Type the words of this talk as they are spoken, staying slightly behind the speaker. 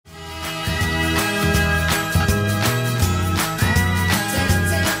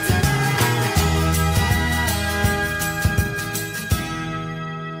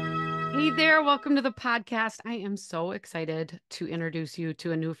welcome to the podcast. I am so excited to introduce you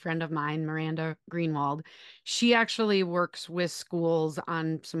to a new friend of mine, Miranda Greenwold. She actually works with schools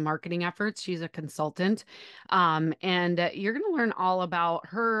on some marketing efforts. She's a consultant. And you're going to learn all about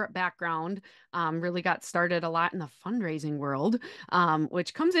her background. Really got started a lot in the fundraising world,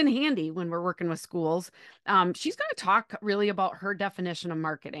 which comes in handy when we're working with schools. She's going to talk really about her definition of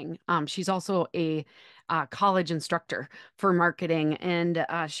marketing. She's also a college instructor for marketing. And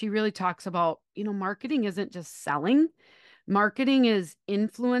she really talks about, marketing isn't just selling, marketing is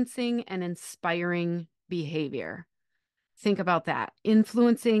influencing and inspiring behavior. Think about that.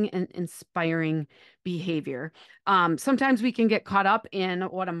 Influencing and inspiring behavior. Sometimes we can get caught up in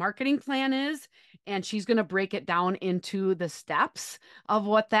what a marketing plan is, and she's going to break it down into the steps of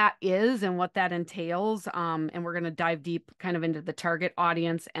what that is and what that entails. And we're going to dive deep kind of into the target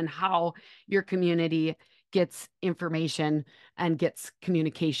audience and how your community gets information and gets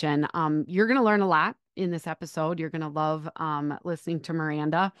communication. You're going to learn a lot in this episode. You're going to love listening to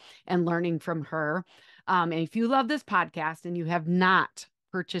Miranda and learning from her. And if you love this podcast and you have not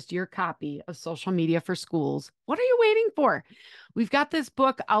purchased your copy of Social Media for Schools, what are you waiting for? We've got this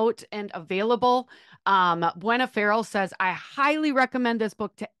book out and available. Buena Farrell says, I highly recommend this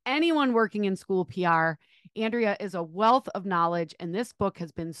book to anyone working in school PR. Andrea is a wealth of knowledge, and this book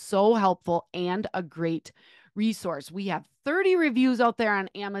has been so helpful and a great resource. We have 30 reviews out there on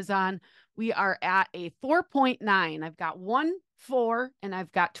Amazon. We are at a 4.9. I've got 1.4 and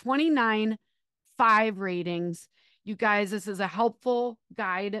I've got 29 5 ratings. You guys, this is a helpful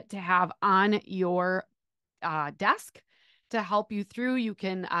guide to have on your desk to help you through. You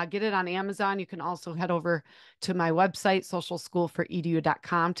can get it on Amazon. You can also head over to my website,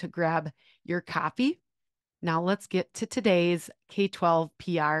 socialschoolforedu.com, to grab your copy. Now let's get to today's K-12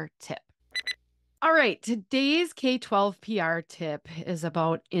 PR tip. All right, today's K-12 PR tip is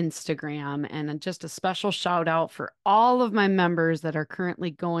about Instagram, and just a special shout out for all of my members that are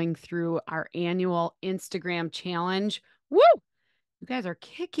currently going through our annual Instagram challenge. Woo! You guys are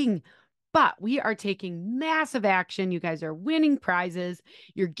kicking butt. We are taking massive action. You guys are winning prizes.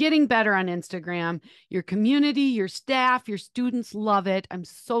 You're getting better on Instagram. Your community, your staff, your students love it. I'm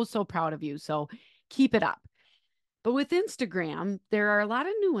so, so proud of you. So keep it up. But with Instagram, there are a lot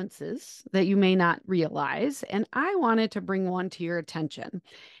of nuances that you may not realize, and I wanted to bring one to your attention.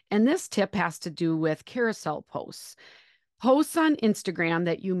 And this tip has to do with carousel posts. Posts on Instagram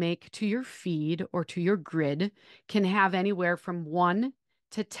that you make to your feed or to your grid can have anywhere from 1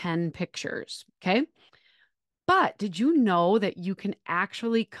 to 10 pictures, okay? But did you know that you can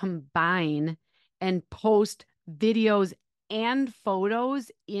actually combine and post videos and photos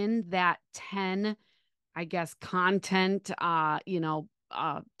in that 10, I guess, content,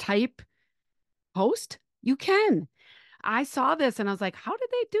 type post? You can. I saw this and I was like, how did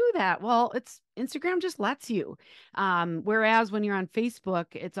they do that? Well, Instagram just lets you. Whereas when you're on Facebook,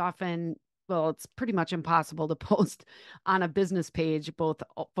 it's pretty much impossible to post on a business page, both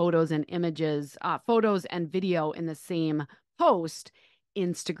photos and images, photos and video in the same post.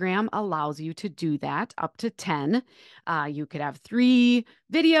 Instagram allows you to do that up to 10. You could have 3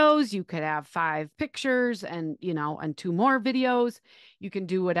 videos, you could have 5 pictures and 2 more videos. You can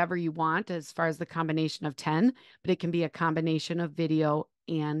do whatever you want as far as the combination of 10, but it can be a combination of video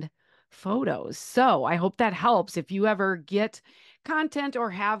and photos. So I hope that helps. If you ever get content or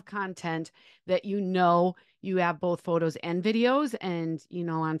have content that you have both photos and videos, and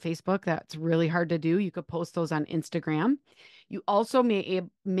on Facebook, that's really hard to do. You could post those on Instagram. You also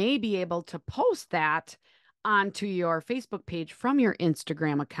may be able to post that onto your Facebook page from your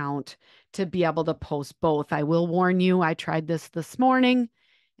Instagram account to be able to post both. I will warn you, I tried this morning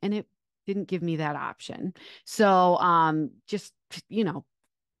and it didn't give me that option. So just,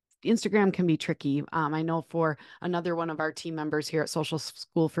 Instagram can be tricky. I know for another one of our team members here at Social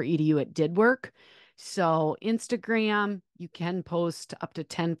School for EDU, it did work. So Instagram, you can post up to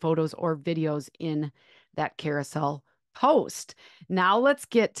 10 photos or videos in that carousel post. Now let's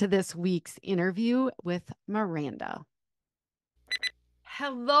get to this week's interview with Miranda.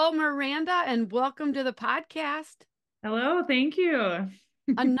 Hello, Miranda, and welcome to the podcast. Hello, thank you.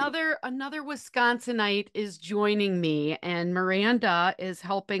 Another Wisconsinite is joining me, and Miranda is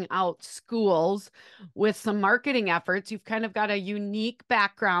helping out schools with some marketing efforts. You've kind of got a unique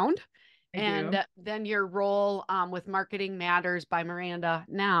background, I do. and then your role with Marketing Matters by Miranda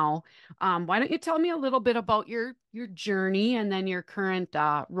now. Why don't you tell me a little bit about your journey and then your current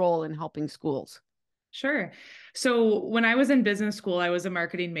role in helping schools? Sure. So when I was in business school, I was a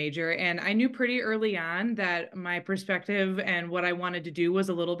marketing major, and I knew pretty early on that my perspective and what I wanted to do was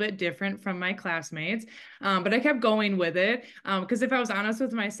a little bit different from my classmates. But I kept going with it because if I was honest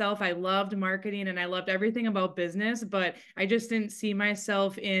with myself, I loved marketing and I loved everything about business, but I just didn't see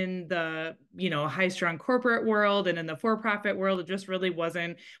myself in the, high-strung corporate world and in the for-profit world. It just really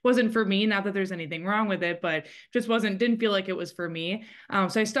wasn't for me. Not that there's anything wrong with it, but just didn't feel like it was for me.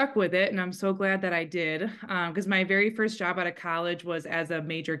 So I stuck with it, and I'm so glad that I did because my very first job out of college was as a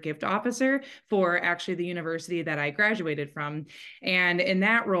major gift officer for actually the university that I graduated from. And in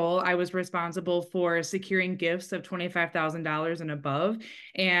that role, I was responsible for securing gifts of $25,000 and above.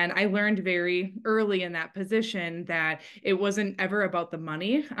 And I learned very early in that position that it wasn't ever about the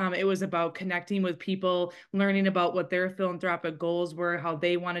money. It was about connecting with people, learning about what their philanthropic goals were, how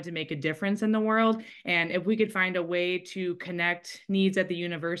they wanted to make a difference in the world. And if we could find a way to connect needs at the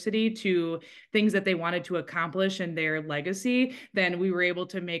university to things that they wanted to accomplish in their legacy, then we were able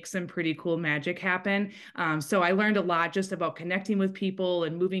to make some pretty cool magic happen. So I learned a lot just about connecting with people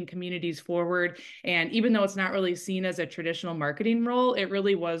and moving communities forward. And even though it's not really seen as a traditional marketing role, it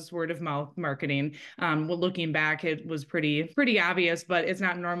really was word of mouth marketing. Well, looking back, it was pretty obvious, but it's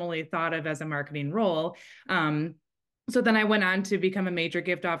not normally thought of as a marketing role. So then I went on to become a major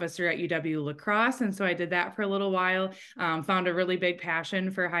gift officer at UW-La Crosse. And so I did that for a little while, found a really big passion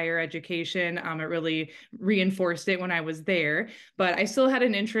for higher education. It really reinforced it when I was there. But I still had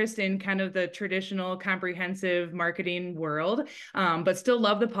an interest in kind of the traditional comprehensive marketing world, but still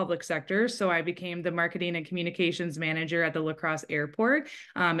love the public sector. So I became the marketing and communications manager at the La Crosse Airport.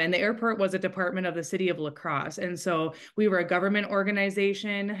 And the airport was a department of the city of La Crosse. And so we were a government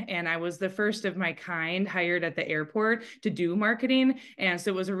organization, and I was the first of my kind hired at the airport to do marketing. And so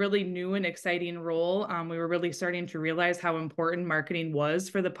it was a really new and exciting role. We were really starting to realize how important marketing was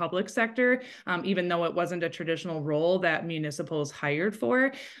for the public sector, even though it wasn't a traditional role that municipals hired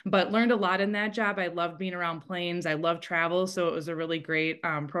for, but learned a lot in that job. I loved being around planes. I love travel. So it was a really great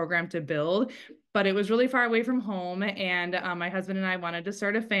program to build. But it was really far away from home, and my husband and I wanted to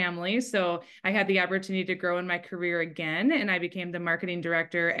start a family. So I had the opportunity to grow in my career again, and I became the marketing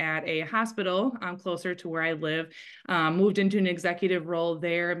director at a hospital closer to where I live. Moved into an executive role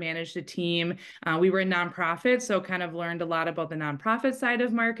there, managed a team. We were a nonprofit, so kind of learned a lot about the nonprofit side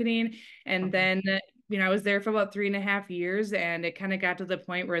of marketing. And then I was there for about 3.5 years, and it kind of got to the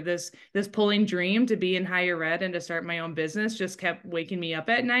point where this pulling dream to be in higher ed and to start my own business just kept waking me up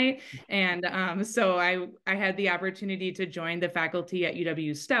at night. And so I had the opportunity to join the faculty at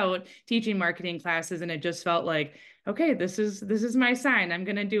UW Stout teaching marketing classes, and it just felt like, okay, this is my sign. I'm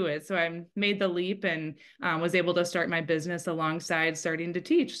going to do it. So I made the leap and was able to start my business alongside starting to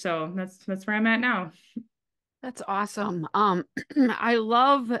teach. So that's where I'm at now. That's awesome. I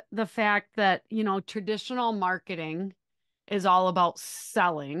love the fact that, traditional marketing is all about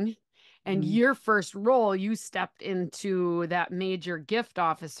selling. And Mhm. your first role, you stepped into that major gift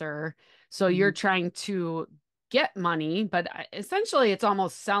officer. So you're Mhm. trying to get money, but essentially it's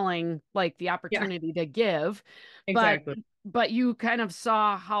almost selling like the Yeah, opportunity to give. But exactly. but you kind of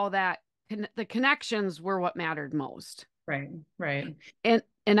saw how the connections were what mattered most. Right, right.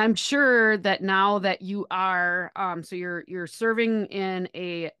 And I'm sure that now that you are so you're serving in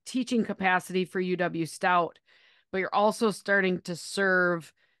a teaching capacity for UW Stout, but you're also starting to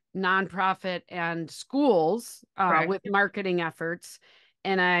serve nonprofit and schools Correct. with marketing efforts.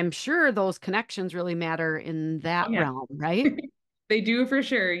 And I'm sure those connections really matter in Oh, that yeah. realm, right? They do for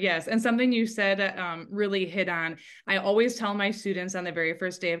sure. Yes. And something you said really hit on. I always tell my students on the very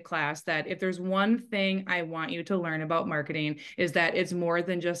first day of class that if there's one thing I want you to learn about marketing is that it's more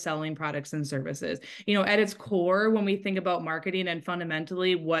than just selling products and services. At its core, when we think about marketing and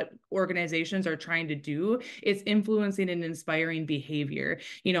fundamentally what organizations are trying to do, it's influencing and inspiring behavior.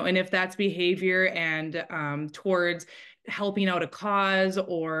 And if that's behavior and towards helping out a cause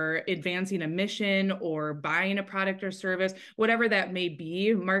or advancing a mission or buying a product or service, whatever that may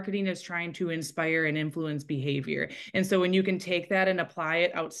be, marketing is trying to inspire and influence behavior. And so when you can take that and apply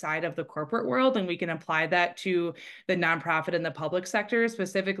it outside of the corporate world, and we can apply that to the nonprofit and the public sector,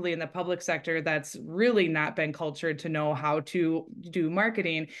 specifically in the public sector, that's really not been cultured to know how to do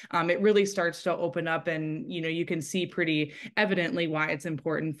marketing. It really starts to open up, and you can see pretty evidently why it's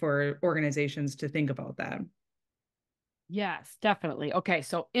important for organizations to think about that. Yes, definitely. Okay,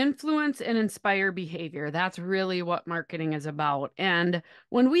 so influence and inspire behavior. That's really what marketing is about. And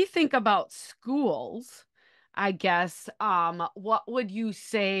when we think about schools, I guess, what would you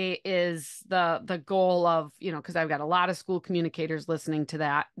say is the goal of, because I've got a lot of school communicators listening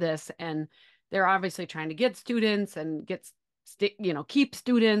to this, and they're obviously trying to get students and get keep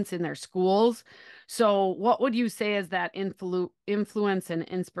students in their schools. So what would you say is that influence and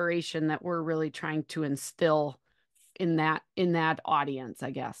inspiration that we're really trying to instill in that audience,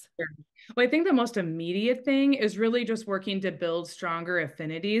 I guess? Sure. Well, I think the most immediate thing is really just working to build stronger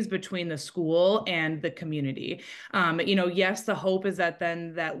affinities between the school and the community. Yes, the hope is that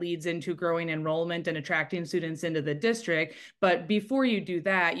then that leads into growing enrollment and attracting students into the district. But before you do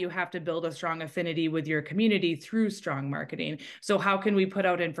that, you have to build a strong affinity with your community through strong marketing. So, how can we put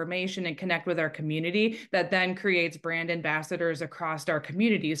out information and connect with our community that then creates brand ambassadors across our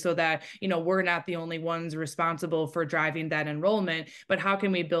community so that, we're not the only ones responsible for driving that enrollment, but how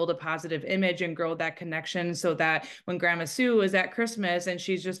can we build a positive image and grow that connection so that when Grandma Sue is at Christmas and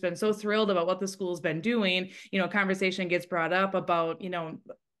she's just been so thrilled about what the school's been doing, conversation gets brought up about,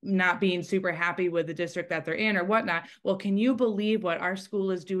 not being super happy with the district that they're in or whatnot. Well, can you believe what our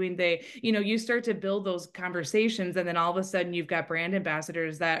school is doing? You start to build those conversations, and then all of a sudden you've got brand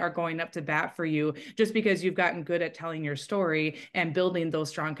ambassadors that are going up to bat for you just because you've gotten good at telling your story and building those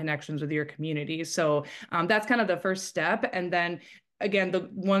strong connections with your community. So that's kind of the first step. And then again,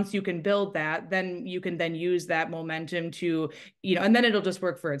 once you can build that, then you can then use that momentum to, and then it'll just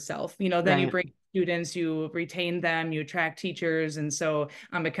work for itself. Then you Right. bring students, you retain them, you attract teachers. And so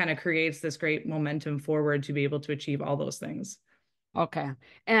it kind of creates this great momentum forward to be able to achieve all those things. Okay.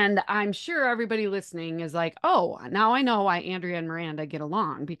 And I'm sure everybody listening is like, oh, now I know why Andrea and Miranda get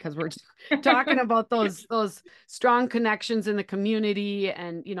along because we're talking about those strong connections in the community.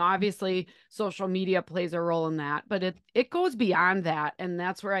 And, obviously social media plays a role in that, but it goes beyond that. And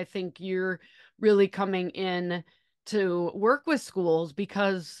that's where I think you're really coming in to work with schools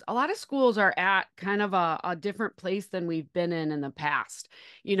because a lot of schools are at kind of a different place than we've been in the past.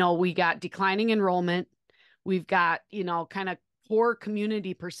 We got declining enrollment. We've got, kind of poor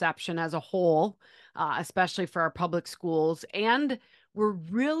community perception as a whole, especially for our public schools. And we're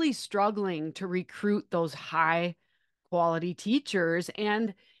really struggling to recruit those high quality teachers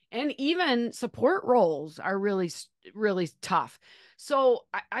and even support roles are really tough. So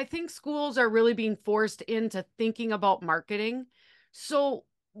I think schools are really being forced into thinking about marketing. So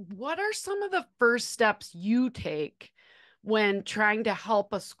what are some of the first steps you take when trying to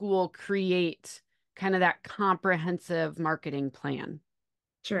help a school create kind of that comprehensive marketing plan?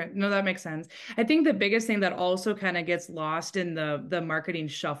 Sure. No, that makes sense. I think the biggest thing that also kind of gets lost in the marketing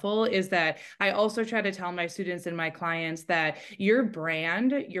shuffle is that I also try to tell my students and my clients that your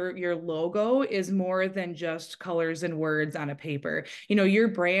brand, your logo is more than just colors and words on a paper. Your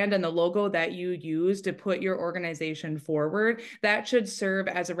brand and the logo that you use to put your organization forward, that should serve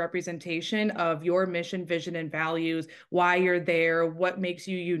as a representation of your mission, vision, and values, why you're there, what makes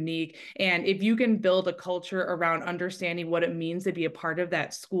you unique. And if you can build a culture around understanding what it means to be a part of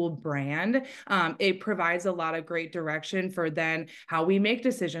that school brand, it provides a lot of great direction for then how we make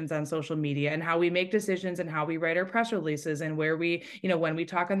decisions on social media and how we make decisions and how we write our press releases and where we, when we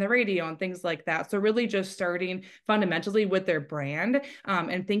talk on the radio and things like that. So really just starting fundamentally with their brand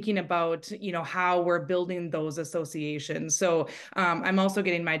and thinking about, how we're building those associations. So I'm also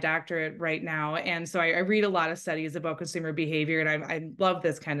getting my doctorate right now. And so I read a lot of studies about consumer behavior and I love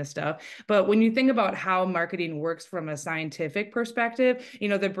this kind of stuff. But when you think about how marketing works from a scientific perspective,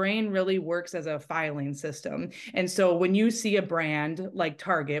 the brain really works as a filing system. And so when you see a brand like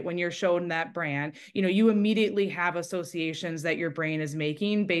Target, when you're shown that brand, you immediately have associations that your brain is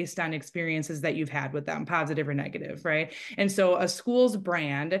making based on experiences that you've had with them, positive or negative, right? And so a school's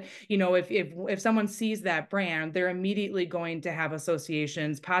brand, if someone sees that brand, they're immediately going to have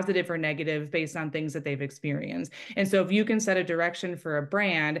associations, positive or negative, based on things that they've experienced. And so if you can set a direction for a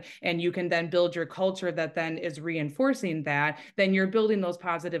brand and you can then build your culture that then is reinforcing that, then you're building those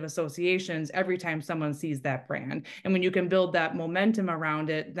positive associations every time someone sees that brand. And when you can build that momentum around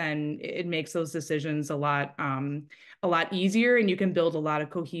it, then it makes those decisions a lot easier, and you can build a lot of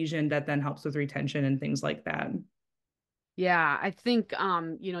cohesion that then helps with retention and things like that. Yeah, I think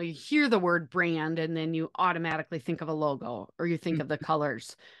you hear the word brand and then you automatically think of a logo or you think of the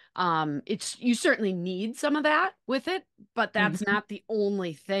colors. It's you certainly need some of that with it, but that's Mm-hmm. not the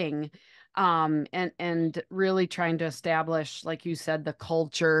only thing. And really trying to establish, like you said, the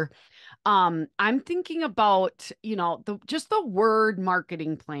culture. I'm thinking about, just the word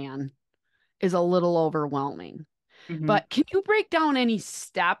marketing plan is a little overwhelming. Mm-hmm. But can you break down any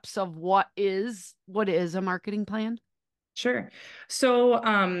steps of what is a marketing plan? Sure. So,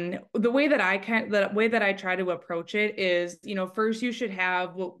 the way that I try to approach it is, first you should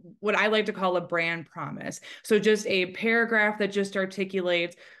have what I like to call a brand promise. So just a paragraph that just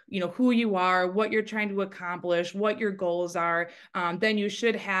articulates, who you are, what you're trying to accomplish, what your goals are. Then you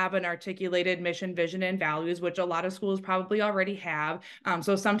should have an articulated mission, vision, and values, which a lot of schools probably already have.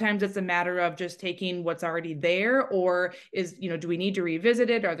 So sometimes it's a matter of just taking what's already there, or do we need to revisit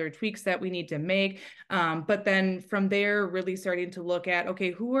it? Are there tweaks that we need to make? But then from there, really starting to look at,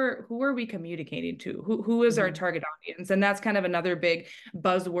 okay, who are we communicating to? Who is our Mhm. target audience? And that's kind of another big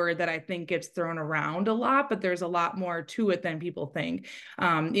buzzword that I think gets thrown around a lot, but there's a lot more to it than people think.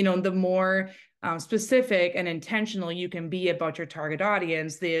 The more specific and intentional you can be about your target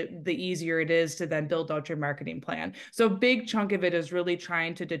audience, the easier it is to then build out your marketing plan. So a big chunk of it is really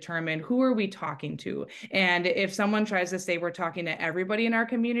trying to determine who are we talking to. And if someone tries to say we're talking to everybody in our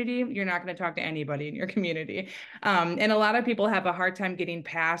community, you're not going to talk to anybody in your community. And a lot of people have a hard time getting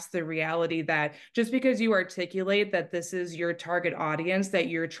past the reality that just because you articulate that this is your target audience that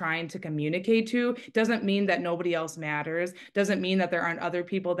you're trying to communicate to doesn't mean that nobody else matters, doesn't mean that there aren't other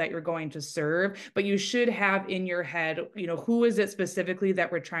people that you're going to serve, but you should have in your head, who is it specifically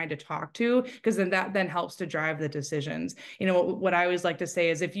that we're trying to talk to? Because then that then helps to drive the decisions. What I always like to say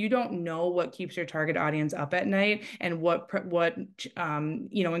is if you don't know what keeps your target audience up at night and what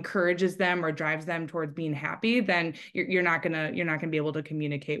encourages them or drives them towards being happy, then you're not gonna be able to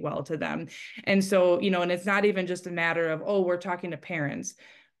communicate well to them. And so, and it's not even just a matter of, oh, we're talking to parents.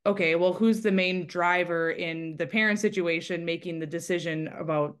 Okay, well, who's the main driver in the parent situation making the decision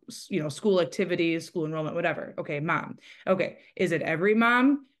about, school activities, school enrollment, whatever? Okay, mom. Okay, is it every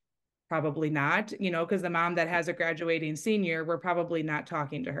mom? Probably not, because the mom that has a graduating senior, we're probably not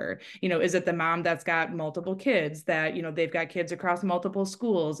talking to her. Is it the mom that's got multiple kids that, they've got kids across multiple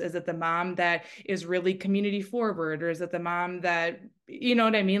schools? Is it the mom that is really community forward? Or is it the mom that, you know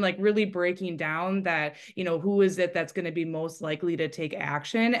what I mean? Like really breaking down that, who is it that's going to be most likely to take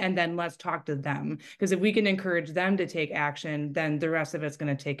action? And then let's talk to them. Because if we can encourage them to take action, then the rest of it's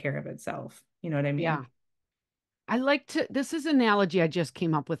going to take care of itself. You know what I Yeah. mean? This is an analogy I just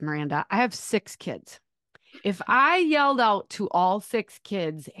came up with, Miranda. I have 6 kids. If I yelled out to all 6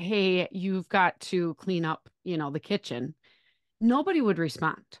 kids, hey, you've got to clean up, the kitchen, nobody would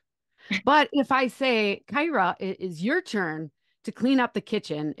respond. But if I say, Kyra, it is your turn to clean up the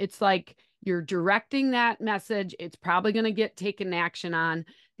kitchen, it's like you're directing that message. It's probably going to get taken action on.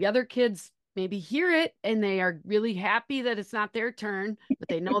 The other kids maybe hear it and they are really happy that it's not their turn, but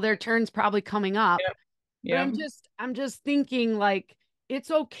they know their turn's probably coming up. Yep. But Yep. I'm just thinking like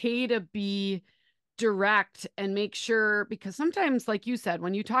it's okay to be direct and make sure because sometimes like you said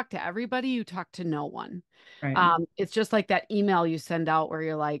when you talk to everybody you talk to no one. Right. It's just like that email you send out where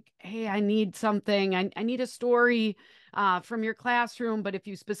you're like, hey, I need something, I need a story from your classroom, but if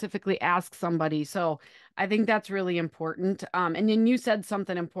you specifically ask somebody. So I think that's really important. And then you said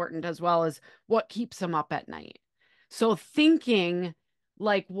something important as well as what keeps them up at night. So thinking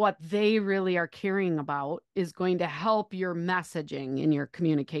like what they really are caring about is going to help your messaging in your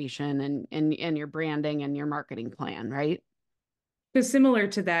communication and your branding and your marketing plan, right? Because similar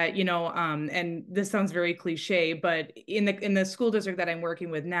to that, and this sounds very cliche, but in the school district that I'm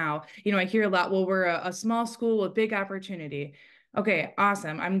working with now, I hear a lot, well, we're a small school with big opportunity. Okay,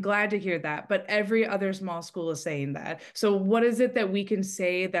 awesome. I'm glad to hear that. But every other small school is saying that. So what is it that we can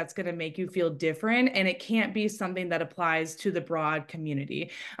say that's going to make you feel different? And it can't be something that applies to the broad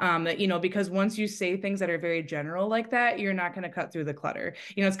community. Because once you say things that are very general like that, you're not going to cut through the clutter.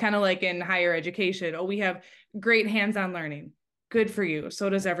 It's kind of like in higher education. Oh, we have great hands-on learning. Good for you. So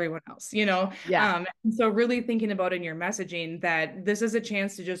does everyone else. Yeah. And so really thinking about in your messaging that this is a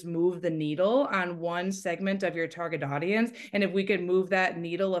chance to just move the needle on one segment of your target audience. And if we could move that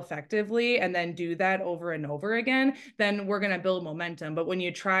needle effectively and then do that over and over again, then we're going to build momentum. But when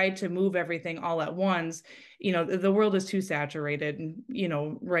you try to move everything all at once, the world is too saturated,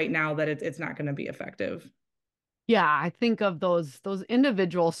 right now that it's not going to be effective. Yeah, I think of those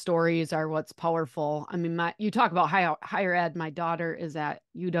individual stories are what's powerful. I mean, you talk about higher ed. My daughter is at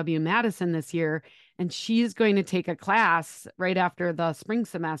UW-Madison this year, and she's going to take a class right after the spring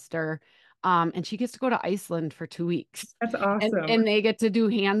semester. And she gets to go to Iceland for 2 weeks, That's and awesome. and they get to do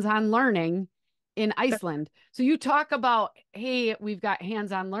hands-on learning in Iceland. So you talk about, hey, we've got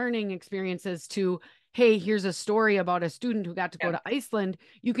hands-on learning experiences to, hey, here's a story about a student who got to go Yeah. to Iceland.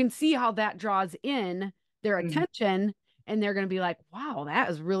 You can see how that draws in their Mhm. attention and they're going to be like, wow,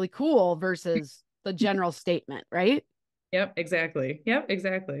 that is really cool versus the general statement, right? Yep, exactly. Yep,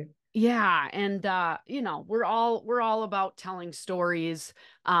 exactly. Yeah, and we're all about telling stories,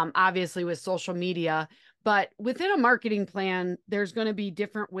 obviously with social media, but within a marketing plan, there's going to be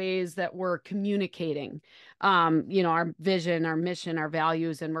different ways that we're communicating, our vision, our mission, our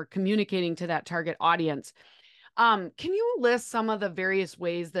values, and we're communicating to that target audience. Can you list some of the various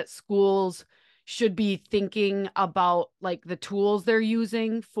ways that schools should be thinking about like the tools they're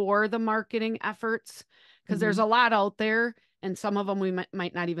using for the marketing efforts? Because there's Mhm. a lot out there, and some of them we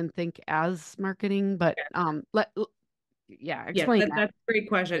might not even think as marketing, but yeah, Yeah, explain that. that's a great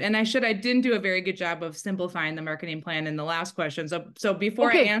question. And I didn't do a very good job of simplifying the marketing plan in the last question. So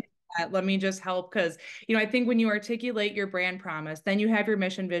before I Okay. answer that, let me just help because, I think when you articulate your brand promise, then you have your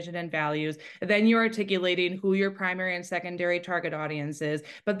mission, vision, and values. Then you're articulating who your primary and secondary target audience is.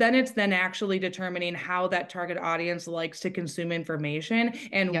 But then it's then actually determining how that target audience likes to consume information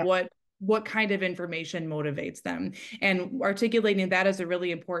and Yep. what kind of information motivates them, and articulating that is a really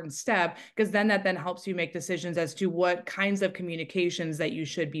important step because then that then helps you make decisions as to what kinds of communications that you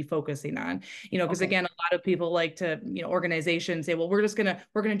should be focusing on. Because Okay. again, a lot of people like to, organizations say, well, we're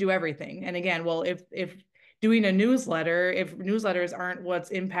gonna do everything. And again, well, if doing a newsletter, if newsletters aren't what's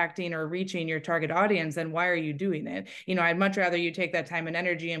impacting or reaching your target audience, then why are you doing it? I'd much rather you take that time and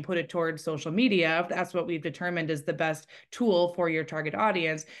energy and put it towards social media if that's what we've determined is the best tool for your target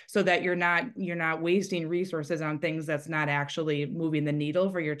audience, so that you're not wasting resources on things that's not actually moving the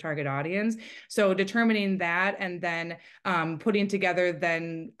needle for your target audience. So determining that, and then putting together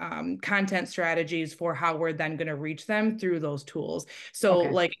then content strategies for how we're then going to reach them through those tools. So Okay.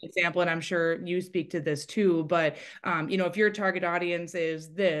 like an example, and I'm sure you speak to this too, but if your target audience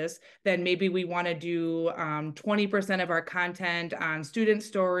is this, then maybe we want to do 20% of our content on student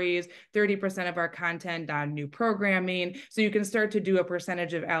stories, 30% of our content on new programming. So you can start to do a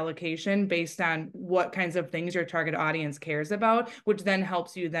percentage of allocation based on what kinds of things your target audience cares about, which then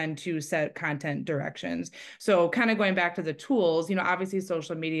helps you then to set content directions. So kind of going back to the tools, obviously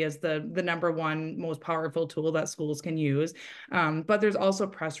social media is the number one most powerful tool that schools can use. But there's also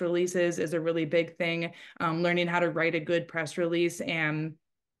press releases is a really big thing. Learning how to write a good press release and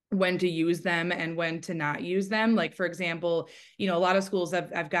when to use them and when to not use them. Like, for example, a lot of schools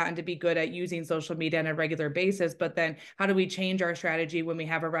have gotten to be good at using social media on a regular basis, but then how do we change our strategy when we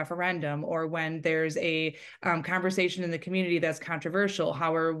have a referendum or when there's a conversation in the community that's controversial?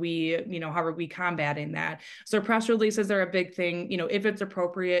 How are we combating that? So press releases are a big thing. If it's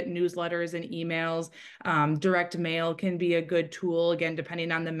appropriate, newsletters and emails, direct mail can be a good tool, again,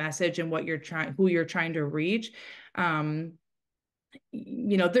 depending on the message and who you're trying to reach. Um,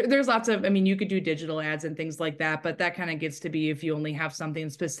 there's lots of, I mean, you could do digital ads and things like that, but that kind of gets to be if you only have something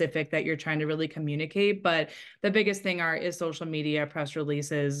specific that you're trying to really communicate. But the biggest thing is social media, press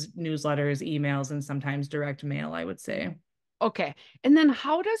releases, newsletters, emails, and sometimes direct mail, I would say. Okay. And then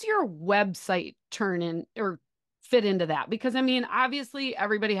how does your website turn in or fit into that? Because I mean, obviously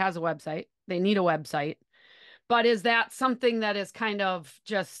everybody has a website. They need a website. But is that something that is kind of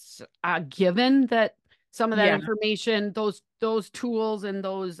just a given that some of that Yeah. information, those tools and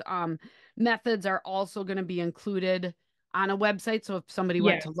those methods are also going to be included on a website? So if somebody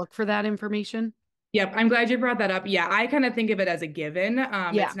went Yeah. to look for that information? Yep, I'm glad you brought that up. Yeah, I kind of think of it as a given.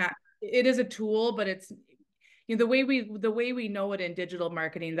 Yeah. It's not, it is a tool, but it's the way we know it in digital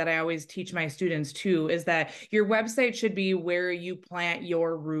marketing that I always teach my students too is that your website should be where you plant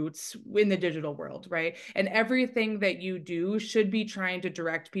your roots in the digital world, right? And everything that you do should be trying to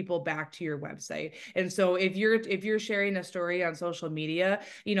direct people back to your website. And so if you're sharing a story on social media,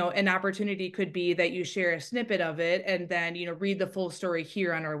 an opportunity could be that you share a snippet of it and then, read the full story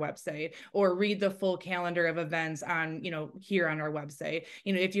here on our website or read the full calendar of events on, here on our website.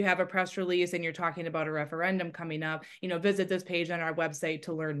 If you have a press release and you're talking about a referendum coming up, visit this page on our website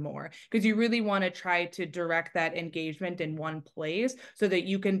to learn more. Because you really want to try to direct that engagement in one place so that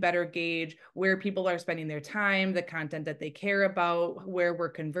you can better gauge where people are spending their time, the content that they care about, where we're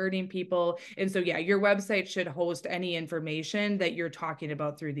converting people. And so, yeah, your website should host any information that you're talking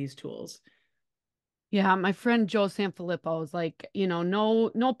about through these tools. Yeah, my friend Joe Sanfilippo is like,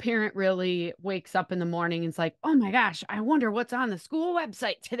 no parent really wakes up in the morning and is like, oh my gosh, I wonder what's on the school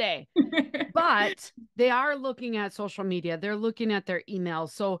website today. But they are looking at social media, they're looking at their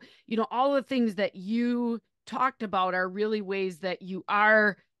emails. So, all the things that you talked about are really ways that you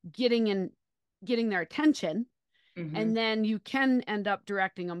are getting their attention. And Mhm. then you can end up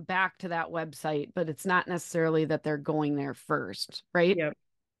directing them back to that website, but it's not necessarily that they're going there first, right? Yep.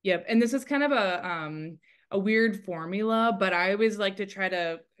 Yep. And this is kind of a weird formula, but I always like to try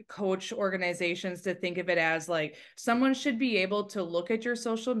to coach organizations to think of it as like someone should be able to look at your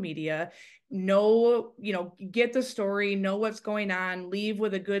social media, know, get the story, know what's going on, leave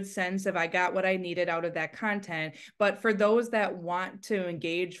with a good sense of I got what I needed out of that content. But for those that want to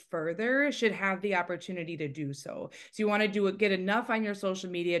engage further, should have the opportunity to do so. So you want to get enough on your social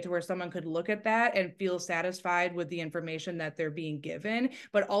media to where someone could look at that and feel satisfied with the information that they're being given,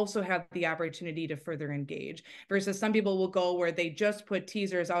 but also have the opportunity to further engage. Versus some people will go where they just put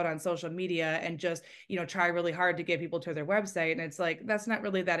teasers out on social media and just, try really hard to get people to their website. And it's like, that's not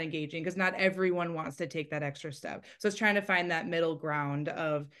really that engaging because not everyone wants to take that extra step. So it's trying to find that middle ground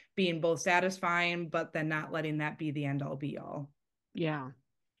of being both satisfying, but then not letting that be the end all be all. Yeah.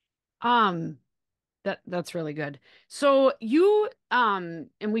 Um, that's really good. So you and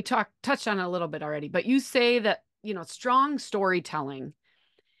we touched on it a little bit already, but you say that, strong storytelling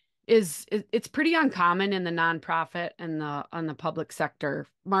it's pretty uncommon in the nonprofit and the on the public sector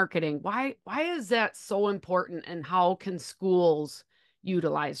marketing. Why is that so important and how can schools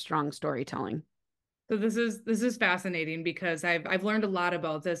utilize strong storytelling? So this is fascinating because I've learned a lot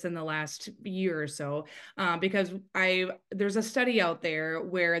about this in the last year or so, because I there's a study out there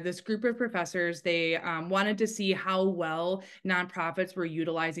where this group of professors they wanted to see how well nonprofits were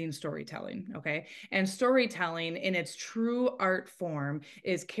utilizing storytelling. Okay, and storytelling in its true art form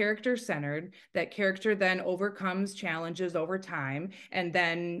is character centered. That character then overcomes challenges over time, and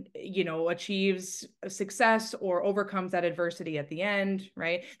then achieves success or overcomes that adversity at the end.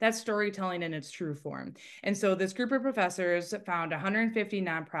 Right, that's storytelling in its true form. And so this group of professors found 150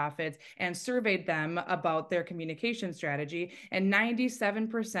 nonprofits and surveyed them about their communication strategy. And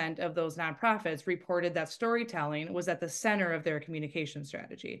 97% of those nonprofits reported that storytelling was at the center of their communication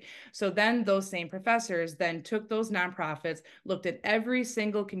strategy. So then those same professors then took those nonprofits, looked at every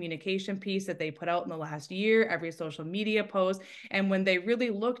single communication piece that they put out in the last year, every social media post. And when they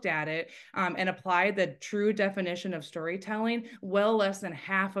really looked at it and applied the true definition of storytelling, well less than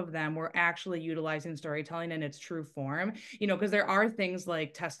half of them were actually utilizing storytelling in its true form, because there are things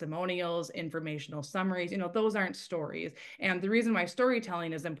like testimonials, informational summaries, those aren't stories. And the reason why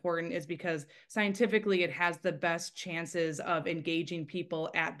storytelling is important is because scientifically it has the best chances of engaging people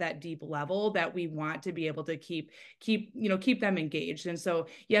at that deep level that we want to be able to keep them engaged. And so,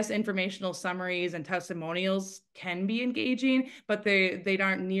 yes, informational summaries and testimonials can be engaging, but they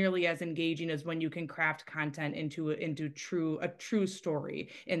aren't nearly as engaging as when you can craft content into a true story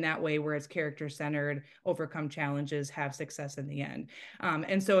in that way where it's character centered, overcome challenges, have success in the end.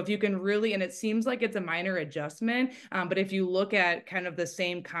 And so if you can really, and it seems like it's a minor adjustment, but if you look at kind of the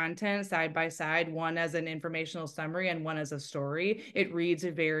same content side by side, one as an informational summary and one as a story, it reads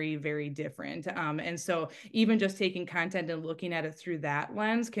very, very different. And so even just taking content and looking at it through that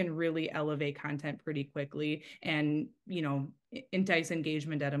lens can really elevate content pretty quickly and, entice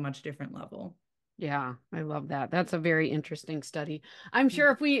engagement at a much different level. Yeah, I love that. That's a very interesting study. I'm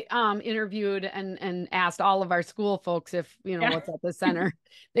sure if we interviewed and asked all of our school folks if, Yeah. what's at the center,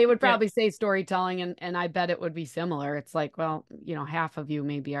 they would Yeah. probably say storytelling and I bet it would be similar. It's like, well, half of you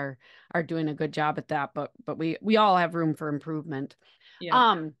maybe are doing a good job at that, but we all have room for improvement.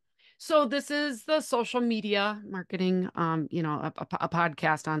 Yeah. Um so this is the social media marketing a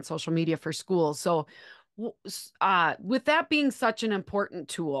podcast on social media for schools. So with that being such an important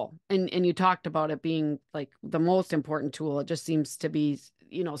tool, and you talked about it being like the most important tool, it just seems to be,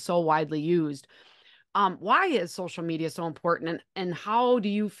 so widely used. Why is social media so important, and how do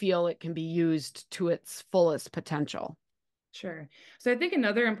you feel it can be used to its fullest potential? Sure. So I think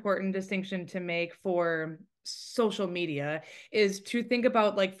another important distinction to make for social media is to think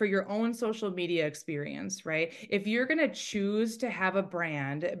about like for your own social media experience, right? If you're going to choose to have a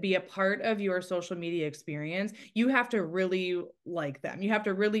brand be a part of your social media experience, you have to really like them. You have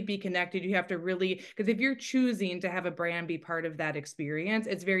to really be connected. You have to really, because if you're choosing to have a brand be part of that experience,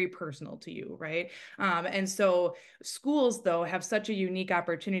 it's very personal to you, right? And so schools, though, have such a unique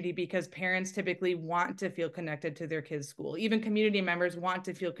opportunity because parents typically want to feel connected to their kids' school. Even community members want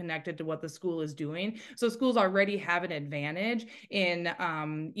to feel connected to what the school is doing. So schools already have an advantage in,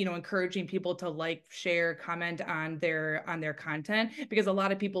 encouraging people to like, share, comment on their content because a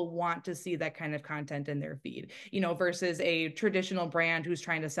lot of people want to see that kind of content in their feed. Versus a traditional brand who's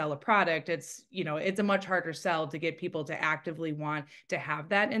trying to sell a product, it's a much harder sell to get people to actively want to have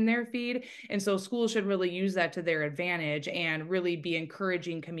that in their feed. And so schools should really use that to their advantage and really be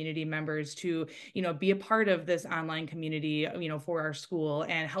encouraging community members to, be a part of this online community, for our school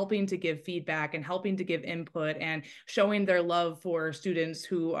and helping to give feedback and helping to give input input and showing their love for students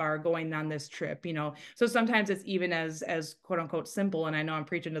who are going on this trip, so sometimes it's even as quote unquote simple, and I know I'm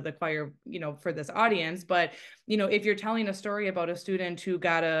preaching to the choir, for this audience, but if you're telling a story about a student who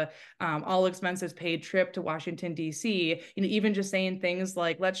got a all expenses paid trip to Washington D.C., even just saying things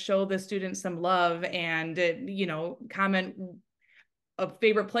like, let's show the student some love, and comment a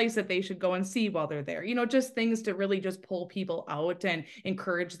favorite place that they should go and see while they're there, just things to really just pull people out and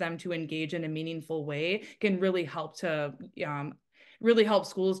encourage them to engage in a meaningful way can really help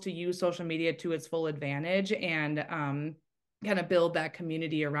schools to use social media to its full advantage, and kind of build that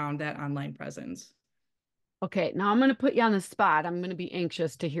community around that online presence. Okay, now I'm going to put you on the spot. I'm going to be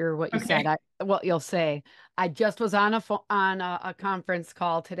anxious to hear what you said. Okay. What you'll say. I just was on a conference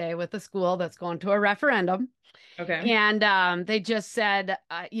call today with a school that's going to a referendum, Okay. and they just said,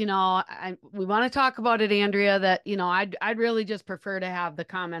 we want to talk about it, Andrea. That I'd really just prefer to have the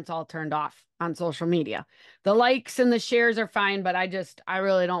comments all turned off on social media. The likes and the shares are fine, but I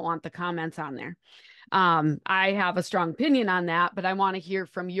really don't want the comments on there. I have a strong opinion on that, but I want to hear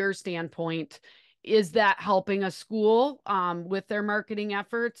from your standpoint. Is that helping a school with their marketing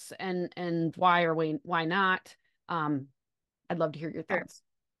efforts, and why not? Um, I'd love to hear your Sure. thoughts.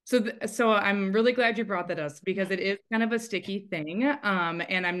 So I'm really glad you brought that up because it is kind of a sticky thing.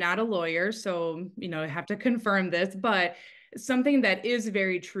 And I'm not a lawyer, so I have to confirm this, but something that is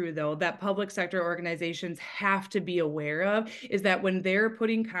very true though, that public sector organizations have to be aware of is that when they're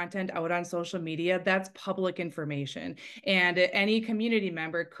putting content out on social media, that's public information. And any community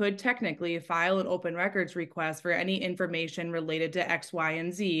member could technically file an open records request for any information related to X, Y,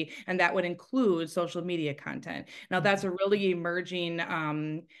 and Z, and that would include social media content. Now, that's it's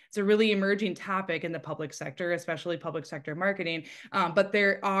a really emerging topic in the public sector, especially public sector marketing. But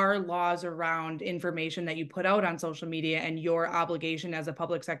there are laws around information that you put out on social media and your obligation as a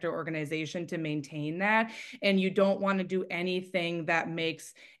public sector organization to maintain that. And you don't want to do anything that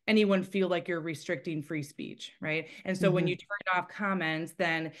makes anyone feel like you're restricting free speech, right? And so when Mhm. you turn off comments,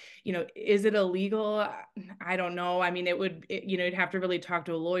 then, is it illegal? I don't know. I mean, you'd have to really talk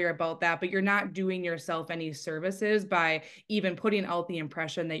to a lawyer about that, but you're not doing yourself any services by even putting out the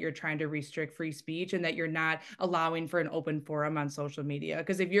impression that you're trying to restrict free speech and that you're not allowing for an open forum on social media.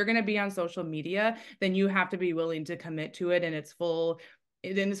 Because if you're going to be on social media, then you have to be willing to commit to it in its full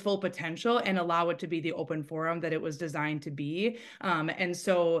potential and allow it to be the open forum that it was designed to be. And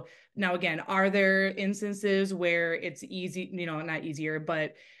so now again, are there instances where it's easy, not easier,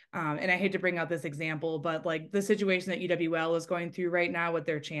 but and I hate to bring out this example, but like the situation that UWL is going through right now with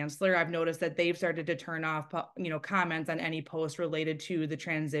their chancellor, I've noticed that they've started to turn off, comments on any post related to the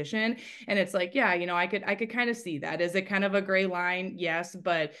transition. And it's like, yeah, I could kind of see that. Is it kind of a gray line? Yes.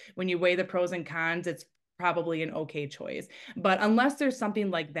 But when you weigh the pros and cons, it's probably an okay choice. But unless there's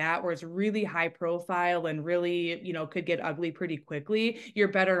something like that where it's really high profile and really, could get ugly pretty quickly, you're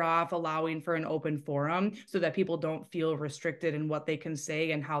better off allowing for an open forum so that people don't feel restricted in what they can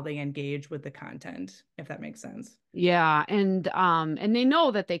say and how they engage with the content, if that makes sense. Yeah, and they know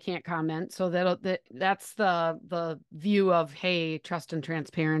that they can't comment, so that's the view of, hey, trust and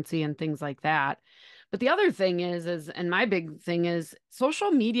transparency and things like that. But the other thing is and my big thing is social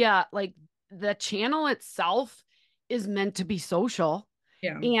media, like the channel itself is meant to be social,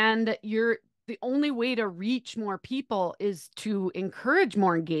 Yeah. and the only way to reach more people is to encourage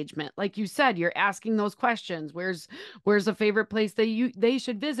more engagement. Like you said, you're asking those questions. Where's a favorite place they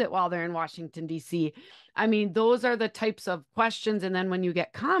should visit while they're in Washington, D.C.? I mean, those are the types of questions. And then when you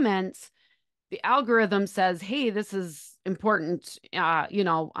get comments, the algorithm says, hey, this is important,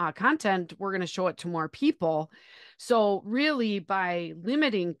 content. We're going to show it to more people. So really, by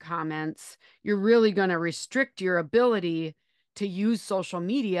limiting comments, you're really going to restrict your ability to use social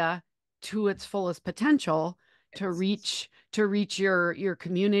media to its fullest potential to reach your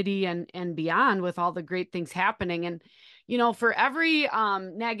community and beyond with all the great things happening. And for every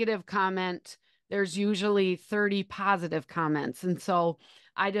negative comment, there's usually 30 positive comments. And so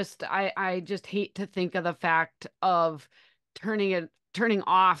I just hate to think of the fact of turning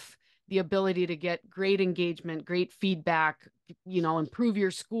off the ability to get great engagement, great feedback, improve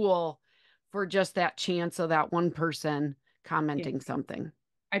your school for just that chance of that one person Yeah. commenting something.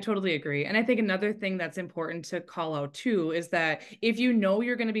 I totally agree. And I think another thing that's important to call out too is that if you know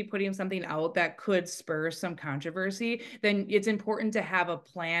you're going to be putting something out that could spur some controversy, then it's important to have a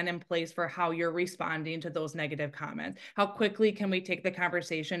plan in place for how you're responding to those negative comments. How quickly can we take the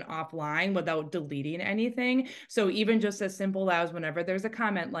conversation offline without deleting anything? So even just as simple as whenever there's a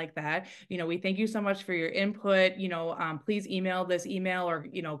comment like that, we thank you so much for your input. Please email this email or,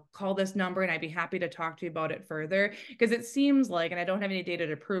 call this number and I'd be happy to talk to you about it further. Because it seems like, and I don't have any data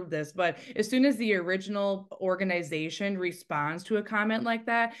to approve this. But as soon as the original organization responds to a comment like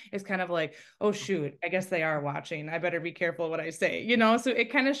that, it's kind of like, oh, shoot, I guess they are watching. I better be careful what I say, you know? So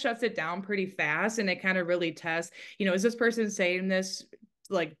it kind of shuts it down pretty fast. And it kind of really tests, you know, is this person saying this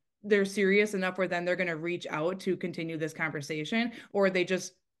like they're serious enough where then they're going to reach out to continue this conversation, or are they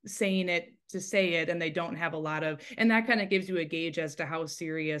just saying it to say it and they don't have a lot of, and that kind of gives you a gauge as to how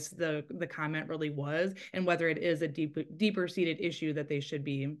serious the comment really was and whether it is a deeper seated issue that they should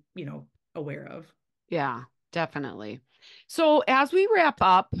be, you know, aware of. Yeah, definitely. So as we wrap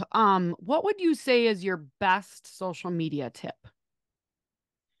up, what would you say is your best social media tip?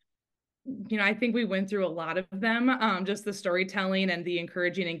 You know, I think we went through a lot of them. Just the storytelling and the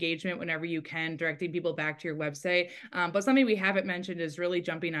encouraging engagement whenever you can, directing people back to your website. But something we haven't mentioned is really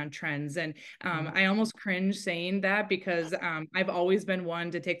jumping on trends. And Mhm. I almost cringe saying that because I've always been one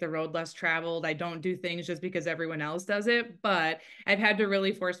to take the road less traveled. I don't do things just because everyone else does it. But I've had to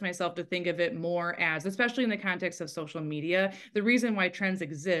really force myself to think of it more as, especially in the context of social media, the reason why trends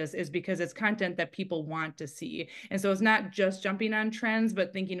exist is because it's content that people want to see. And so it's not just jumping on trends,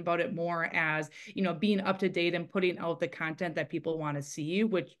 but thinking about it more as, you know, being up to date and putting out the content that people want to see,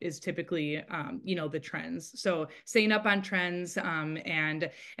 which is typically, you know, the trends. So staying up on trends, and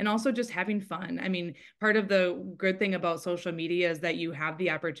also just having fun. I mean, part of the good thing about social media is that you have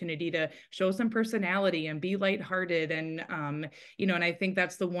the opportunity to show some personality and be lighthearted, and you know, and I think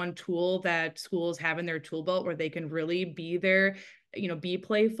that's the one tool that schools have in their tool belt where they can really be there, you know, be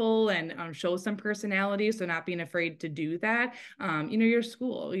playful and show some personality. So not being afraid to do that. You know, your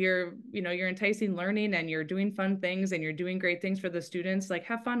school, you know, you're enticing learning and you're doing fun things and you're doing great things for the students. Like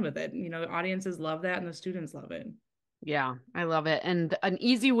have fun with it. You know, audiences love that and the students love it. Yeah, I love it. And an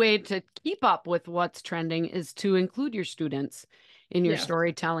easy way to keep up with what's trending is to include your students in your Yes.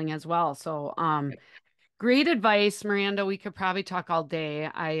 storytelling as well. So, great advice, Miranda. We could probably talk all day.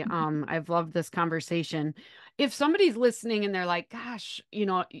 I've loved this conversation. If somebody's listening and they're like, gosh, you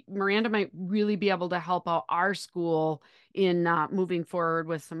know, Miranda might really be able to help out our school in moving forward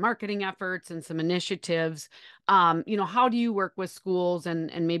with some marketing efforts and some initiatives. You know, how do you work with schools,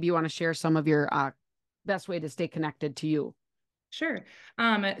 and maybe you want to share some of your best way to stay connected to you? Sure.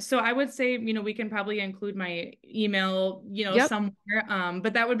 So I would say, you know, we can probably include my email, you know, Yep. somewhere.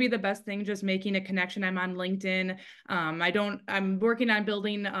 But that would be the best thing, just making a connection. I'm on LinkedIn. I'm working on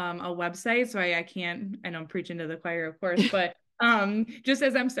building a website. So I can't, I know I'm preaching to the choir, of course, but just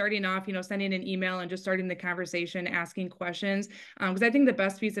as I'm starting off, you know, sending an email and just starting the conversation, asking questions. Because I think the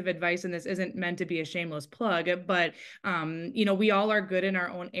best piece of advice, and this isn't meant to be a shameless plug, but you know, we all are good in our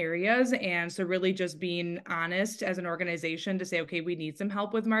own areas. And so really just being honest as an organization to say, okay, we need some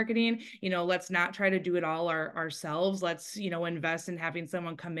help with marketing. You know, let's not try to do it all ourselves. Let's, you know, invest in having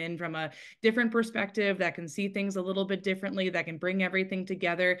someone come in from a different perspective that can see things a little bit differently, that can bring everything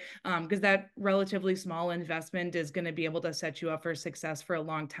together. Because that relatively small investment is going to be able to set you up for success for a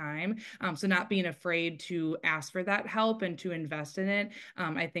long time. So not being afraid to ask for that help and to invest in it,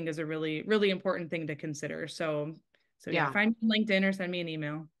 I think is a really, really important thing to consider. So yeah, Yeah. find me on LinkedIn or send me an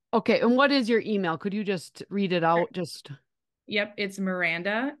email. Okay. And what is your email? Could you just read it Sure. out? Just Yep, it's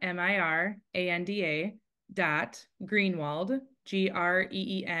Miranda, Miranda dot Greenwald, Greenwold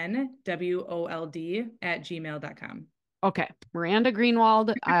at gmail.com. okay. Miranda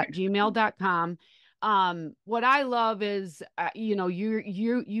Greenwald at gmail.com. What I love is, you know,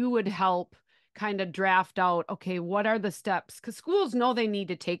 you would help kind of draft out, okay, what are the steps? Because schools know they need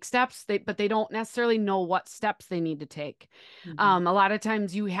to take steps, but they don't necessarily know what steps they need to take. Mhm. A lot of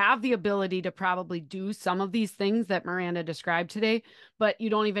times you have the ability to probably do some of these things that Miranda described today, but you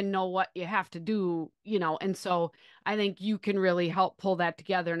don't even know what you have to do, you know. And so I think you can really help pull that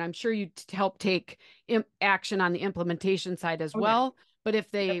together. And I'm sure you help take action on the implementation side as Oh yeah. well. But if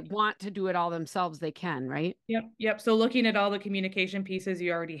Yep. they want to do it all themselves, they can, right? Yep, yep. So looking at all the communication pieces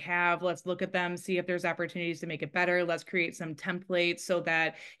you already have, let's look at them, see if there's opportunities to make it better. Let's create some templates so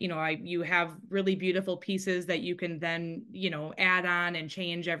that, you know, you have really beautiful pieces that you can then, you know, add on and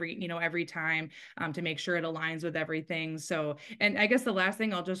change every, you know, every time, to make sure it aligns with everything. So, and I guess the last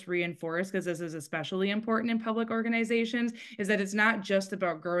thing I'll just reinforce, because this is especially important in public organizations, is that it's not just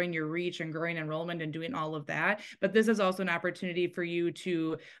about growing your reach and growing enrollment and doing all of that, but this is also an opportunity for you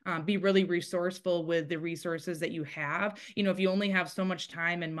to be really resourceful with the resources that you have. You know, if you only have so much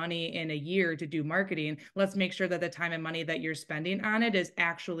time and money in a year to do marketing, let's make sure that the time and money that you're spending on it is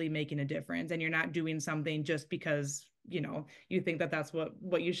actually making a difference, and you're not doing something just because, you know, you think that that's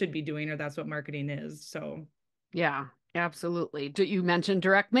what you should be doing or that's what marketing is. So Yeah, absolutely. You mentioned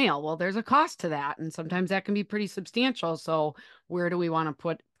direct mail. Well, there's a cost to that, and sometimes that can be pretty substantial. So where do we want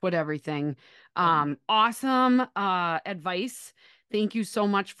to put everything? yeah. Awesome advice. Thank you so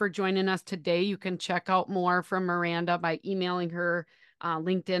much for joining us today. You can check out more from Miranda by emailing her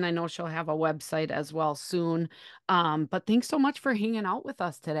LinkedIn. I know she'll have a website as well soon. But thanks so much for hanging out with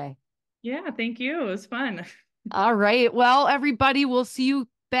us today. Yeah, thank you. It was fun. All right. Well, everybody, we'll see you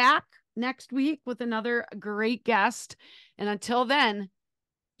back next week with another great guest. And until then,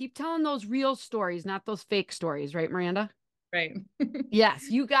 keep telling those real stories, not those fake stories, right, Miranda? Right. Yes,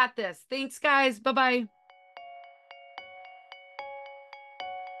 you got this. Thanks, guys. Bye bye.